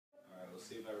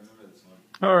remember this one.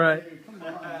 All right. Come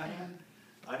on, man.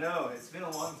 I know, it's been a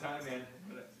long time, man.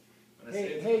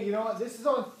 Hey, you know what? This is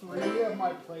on 3 of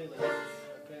my playlists.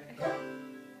 Okay.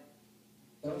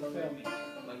 Don't fail me.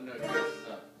 Let him know if he messes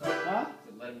up. Huh?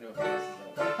 So let him know if he messes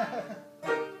up.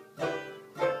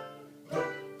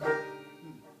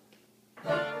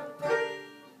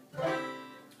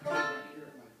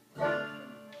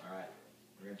 Alright,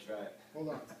 we're gonna try it. Hold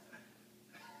on.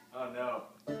 Oh no.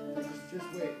 Just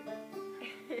wait.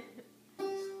 Give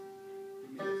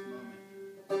me this moment.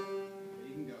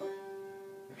 You can go.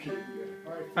 Okay, you can go.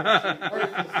 Alright,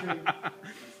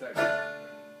 fifth string.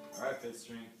 Alright, fifth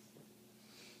string.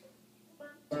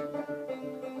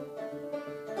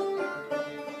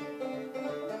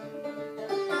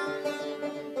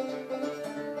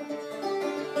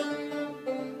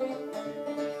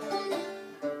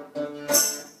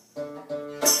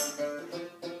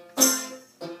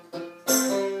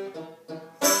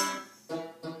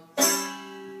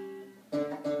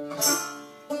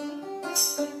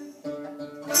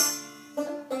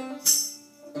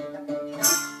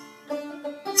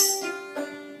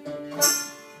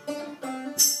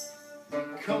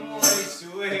 Come waste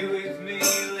away with me,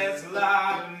 let's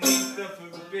lie beneath the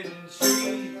forbidden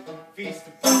tree. Feast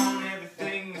upon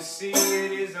everything we see,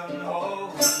 it is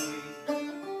unholy.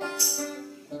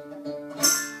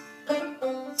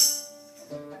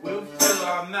 We'll fill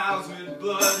our mouths with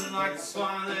blood, and like the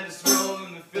swine let us roll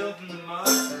in the filth and the mud.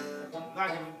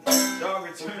 Like a dog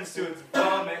returns to its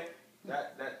vomit.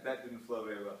 That didn't flow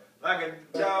very well. Like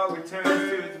a dog returns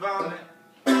to its vomit.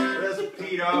 Let's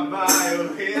repeat our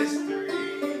biohistory.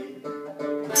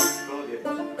 Told you.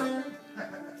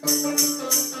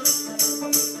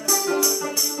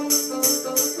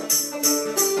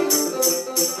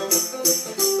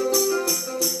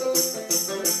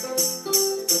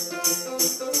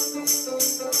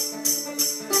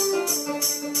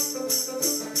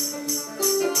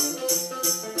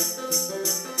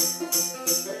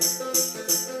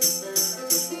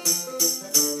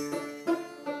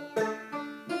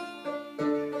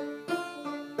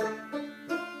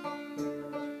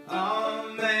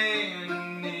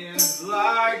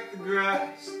 Like the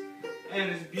grass,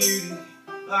 and his beauty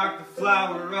like the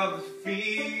flower of the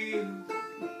field.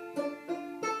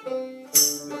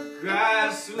 The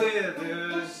grass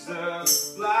withers, the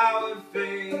flower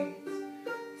fades.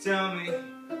 Tell me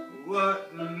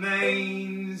what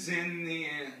remains in the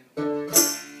end.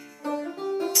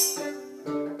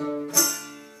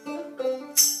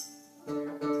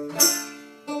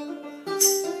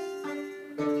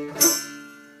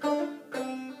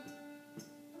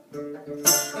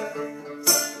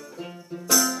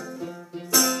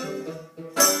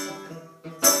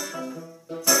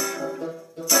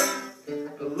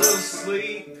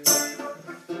 Sleep,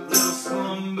 a little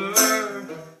slumber,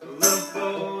 a little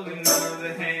folding of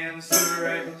the hands to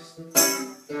rest.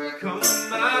 Come,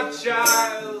 my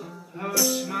child,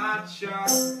 hush, my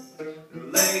child,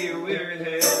 and lay your weary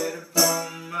head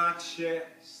upon my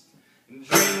chest, and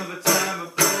dream of a time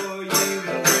before you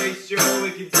embraced your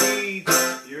wicked deeds,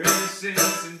 your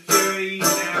innocence and purity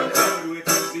now covered with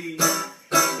disease.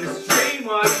 Let's dream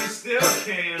while you still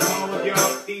can, hold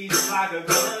your peace like a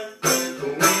gun.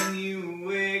 When you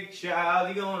wake,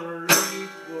 child, you're gonna reap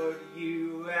what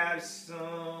you have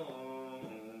sown.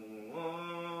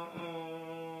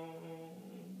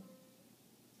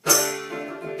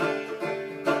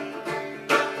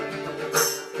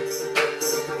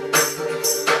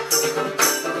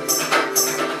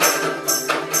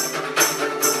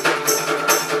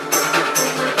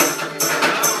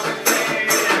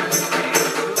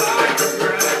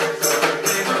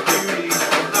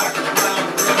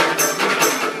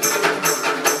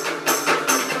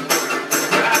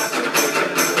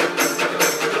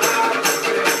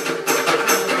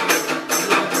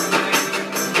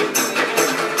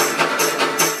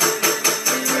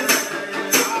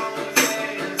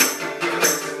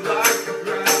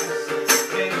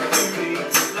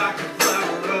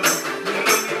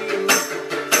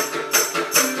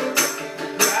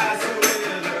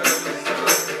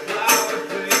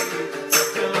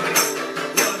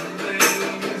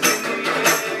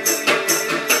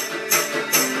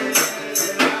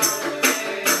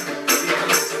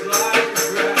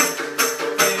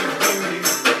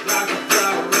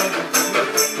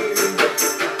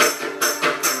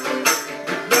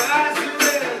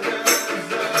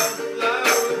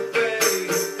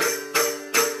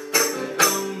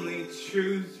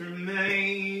 Truth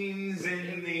remains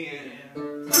in the end.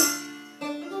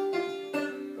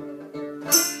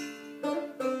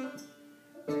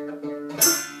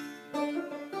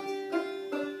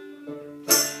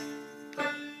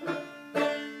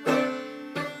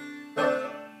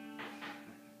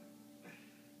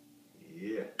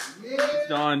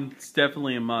 done. It's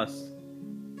definitely a must.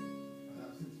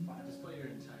 Just play your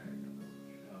entire number.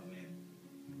 Oh man,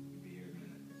 be here a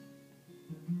minute.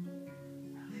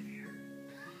 I live here.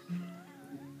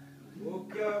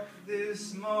 Woke up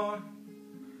this morning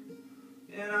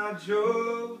and I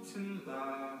drove to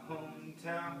my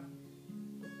hometown.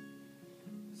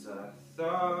 As I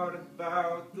thought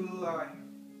about the life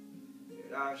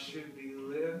that I should be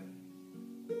living.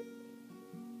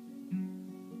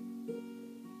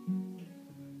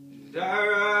 And I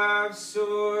arrived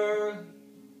so early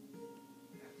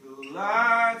at the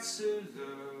lights of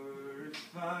the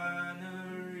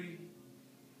refinery,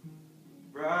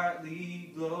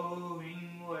 brightly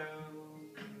glowing,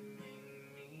 welcoming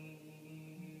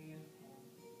me.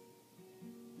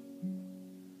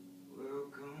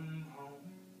 Welcome home.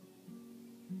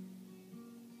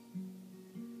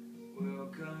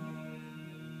 Welcome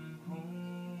home.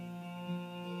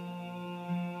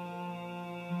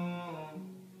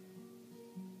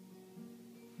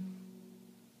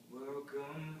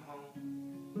 Welcome home.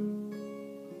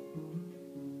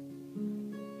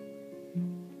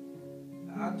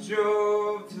 I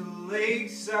drove to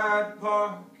Lakeside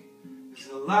Park as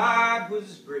the light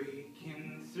was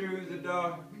breaking through the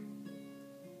dark.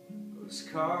 I was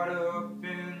caught up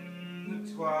in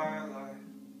the twilight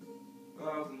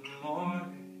of the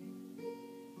morning.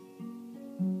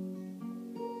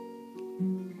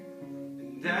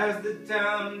 And as the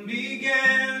town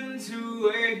began to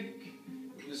wake,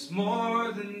 it was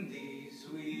more than these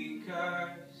weak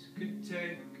eyes could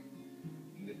take.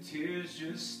 And the tears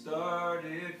just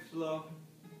started flowing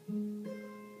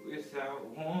without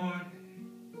warning.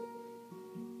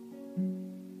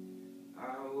 I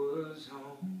was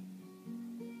home.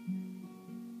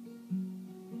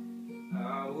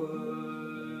 I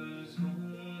was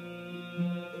home.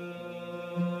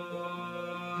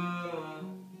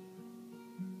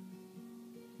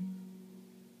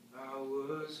 I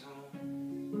was home.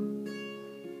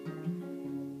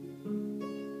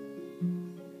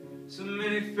 So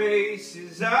many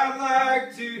faces I'd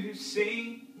like to have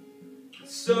seen, but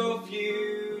so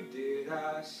few did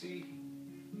I see.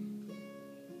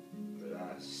 But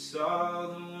I saw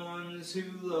the ones who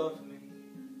loved me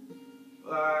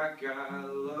like I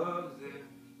love them.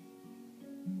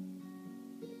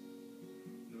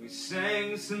 And we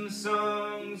sang some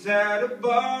songs at a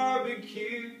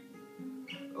barbecue,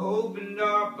 opened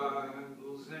our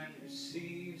Bibles and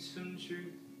received some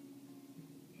truth.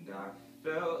 And I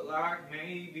felt like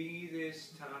maybe this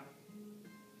time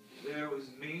there was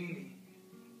meaning.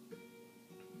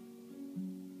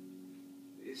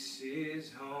 This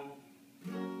is home.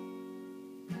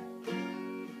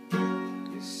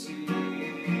 This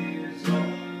is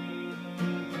home.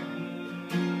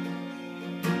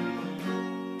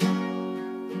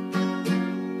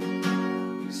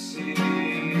 This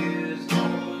is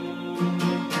home.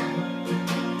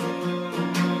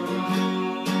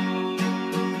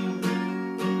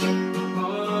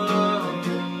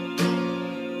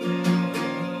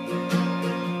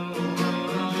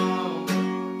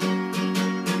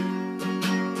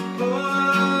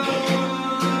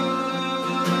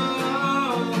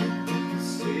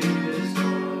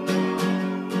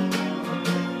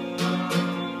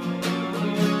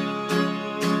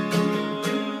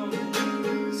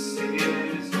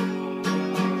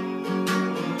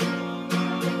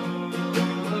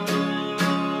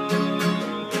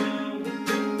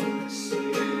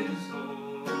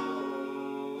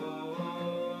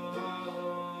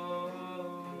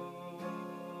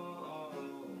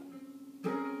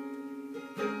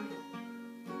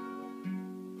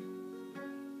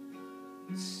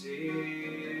 This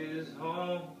is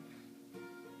home.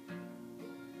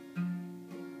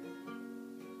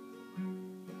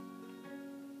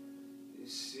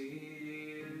 This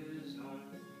is home.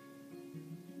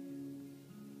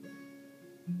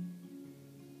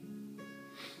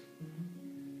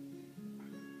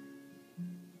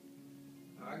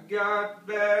 I got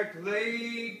back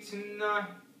late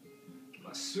tonight.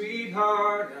 My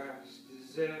sweetheart asked,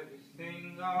 is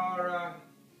everything alright?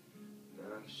 I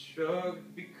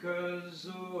shrugged because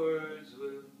the words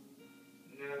will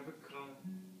never come.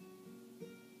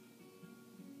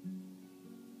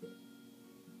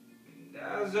 And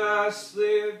as I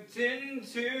slipped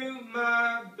into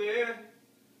my bed,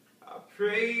 I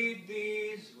prayed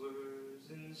these words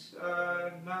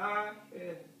inside my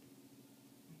head.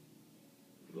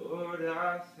 Lord,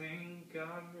 I think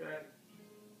I'm ready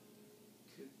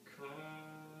to come.